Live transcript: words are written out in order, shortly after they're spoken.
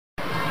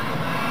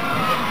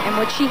And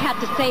what she had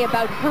to say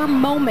about her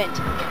moment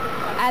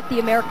at the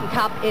American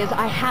Cup is,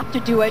 I have to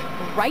do it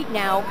right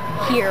now,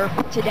 here,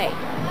 today.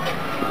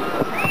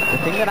 The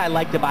thing that I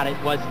liked about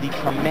it was the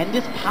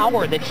tremendous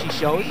power that she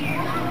shows.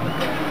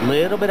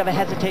 Little bit of a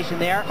hesitation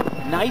there.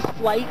 Nice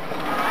flight.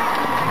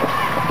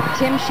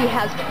 Tim, she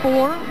has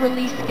 4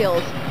 release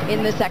skills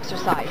in this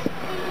exercise.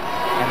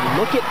 And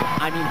look at,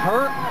 I mean,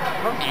 her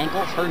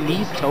ankles, her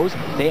knees, toes,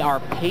 they are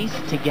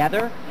paced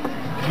together.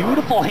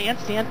 Beautiful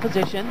handstand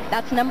position.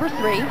 That's number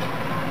 3.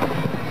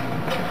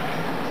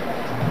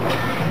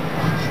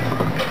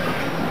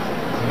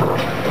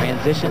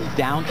 Transitions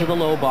down to the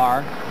low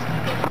bar.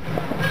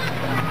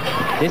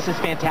 This is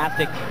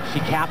fantastic. She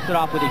caps it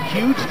off with a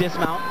huge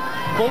dismount.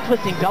 Full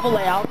twisting double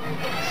layout.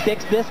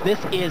 Sticks this. This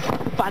is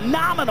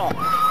phenomenal.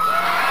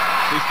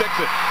 She sticks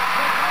it.